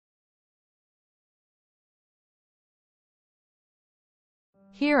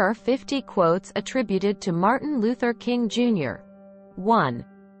Here are 50 quotes attributed to Martin Luther King Jr. 1.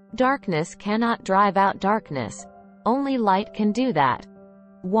 Darkness cannot drive out darkness. Only light can do that.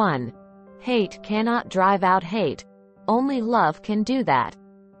 1. Hate cannot drive out hate. Only love can do that.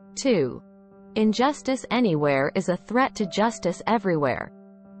 2. Injustice anywhere is a threat to justice everywhere.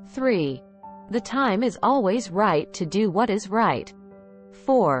 3. The time is always right to do what is right.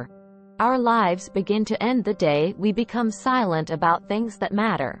 4. Our lives begin to end the day we become silent about things that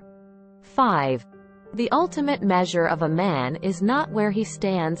matter. 5. The ultimate measure of a man is not where he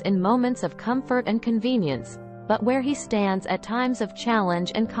stands in moments of comfort and convenience, but where he stands at times of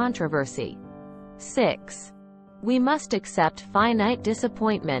challenge and controversy. 6. We must accept finite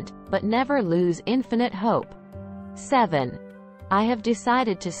disappointment, but never lose infinite hope. 7. I have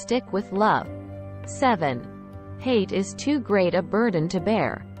decided to stick with love. 7. Hate is too great a burden to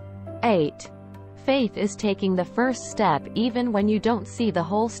bear. 8. Faith is taking the first step even when you don't see the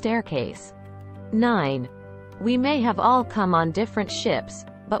whole staircase. 9. We may have all come on different ships,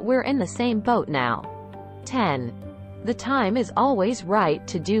 but we're in the same boat now. 10. The time is always right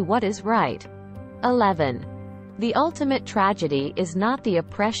to do what is right. 11. The ultimate tragedy is not the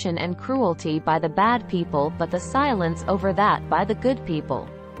oppression and cruelty by the bad people but the silence over that by the good people.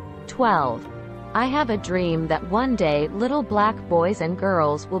 12. I have a dream that one day little black boys and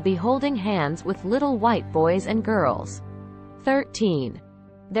girls will be holding hands with little white boys and girls. 13.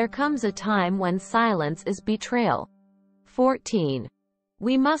 There comes a time when silence is betrayal. 14.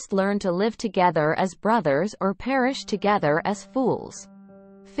 We must learn to live together as brothers or perish together as fools.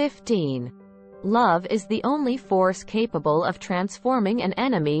 15. Love is the only force capable of transforming an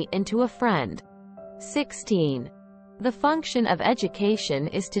enemy into a friend. 16. The function of education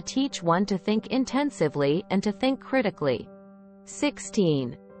is to teach one to think intensively and to think critically.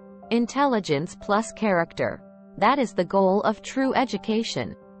 16. Intelligence plus character. That is the goal of true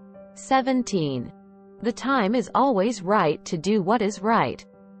education. 17. The time is always right to do what is right.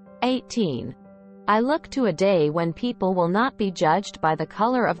 18. I look to a day when people will not be judged by the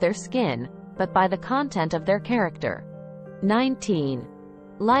color of their skin, but by the content of their character. 19.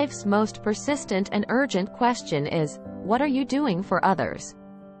 Life's most persistent and urgent question is, what are you doing for others?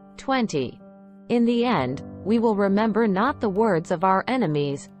 20. In the end, we will remember not the words of our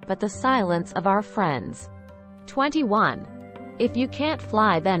enemies, but the silence of our friends. 21. If you can't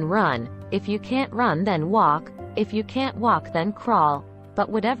fly then run, if you can't run then walk, if you can't walk then crawl, but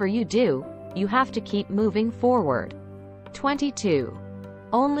whatever you do, you have to keep moving forward. 22.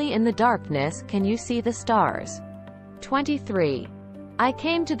 Only in the darkness can you see the stars. 23. I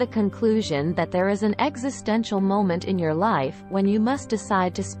came to the conclusion that there is an existential moment in your life when you must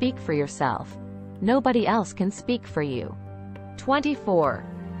decide to speak for yourself. Nobody else can speak for you. 24.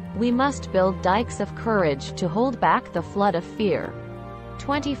 We must build dikes of courage to hold back the flood of fear.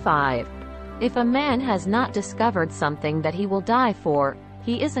 25. If a man has not discovered something that he will die for,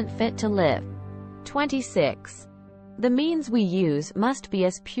 he isn't fit to live. 26. The means we use must be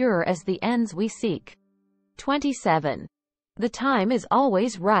as pure as the ends we seek. 27. The time is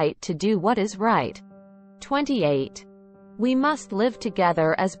always right to do what is right. 28. We must live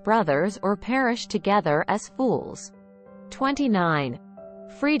together as brothers or perish together as fools. 29.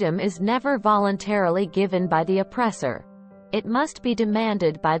 Freedom is never voluntarily given by the oppressor. It must be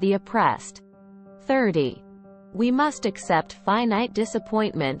demanded by the oppressed. 30. We must accept finite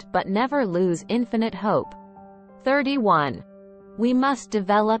disappointment but never lose infinite hope. 31. We must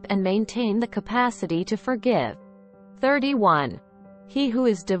develop and maintain the capacity to forgive. 31. He who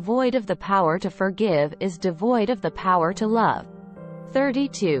is devoid of the power to forgive is devoid of the power to love.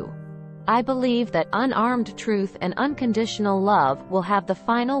 32. I believe that unarmed truth and unconditional love will have the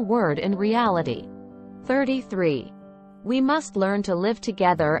final word in reality. 33. We must learn to live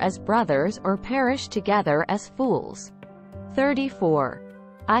together as brothers or perish together as fools. 34.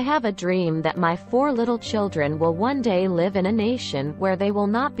 I have a dream that my 4 little children will one day live in a nation where they will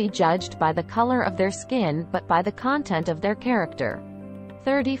not be judged by the color of their skin but by the content of their character.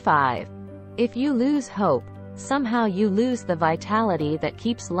 35. If you lose hope, somehow you lose the vitality that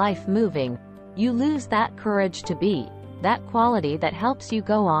keeps life moving. You lose that courage to be, that quality that helps you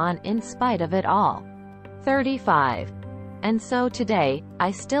go on in spite of it all. 35. And so today, I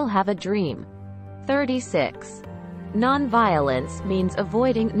still have a dream. 36. Nonviolence means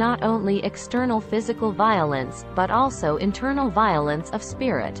avoiding not only external physical violence, but also internal violence of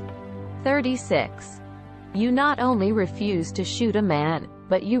spirit. 36. You not only refuse to shoot a man,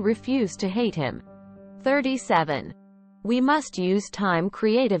 but you refuse to hate him. 37. We must use time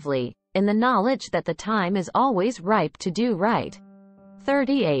creatively, in the knowledge that the time is always ripe to do right.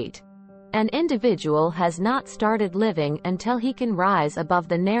 38. An individual has not started living until he can rise above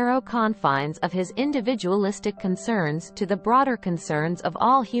the narrow confines of his individualistic concerns to the broader concerns of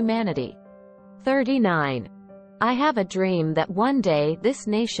all humanity. 39. I have a dream that one day this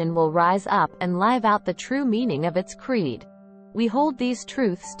nation will rise up and live out the true meaning of its creed. We hold these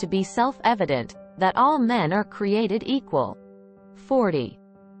truths to be self-evident, that all men are created equal. 40.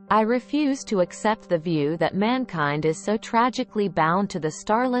 I refuse to accept the view that mankind is so tragically bound to the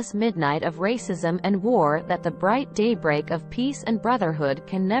starless midnight of racism and war that the bright daybreak of peace and brotherhood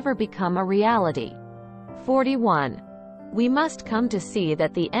can never become a reality. 41. We must come to see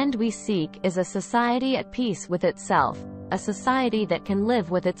that the end we seek is a society at peace with itself, a society that can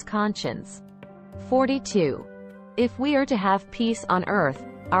live with its conscience. 42. If we are to have peace on earth,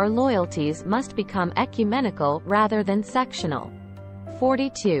 our loyalties must become ecumenical rather than sectional.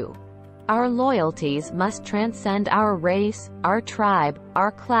 42. Our loyalties must transcend our race, our tribe,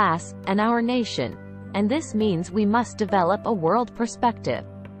 our class, and our nation, and this means we must develop a world perspective.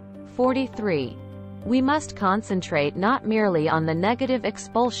 43. We must concentrate not merely on the negative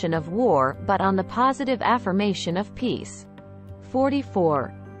expulsion of war but on the positive affirmation of peace.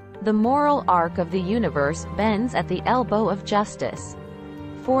 44. The moral arc of the universe bends at the elbow of justice.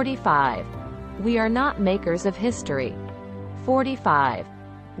 45. We are not makers of history. 45.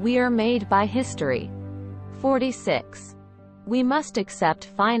 We are made by history. 46. We must accept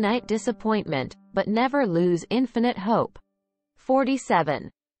finite disappointment, but never lose infinite hope.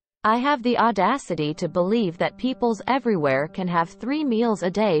 47. I have the audacity to believe that peoples everywhere can have 3 meals a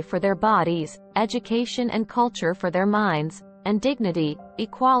day for their bodies, education and culture for their minds, and dignity,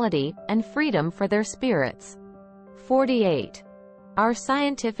 equality, and freedom for their spirits. 48. Our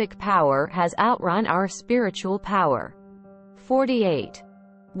scientific power has outrun our spiritual power. 48.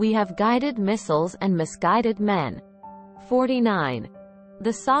 We have guided missiles and misguided men. 49.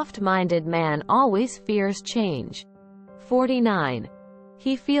 The soft-minded man always fears change. 49.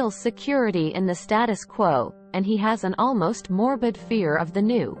 He feels security in the status quo, and he has an almost morbid fear of the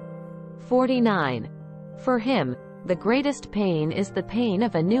new. 49. For him, the greatest pain is the pain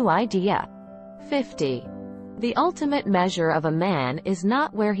of a new idea. 50. The ultimate measure of a man is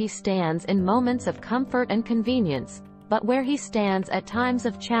not where he stands in moments of comfort and convenience, but where he stands at times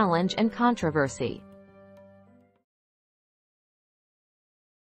of challenge and controversy.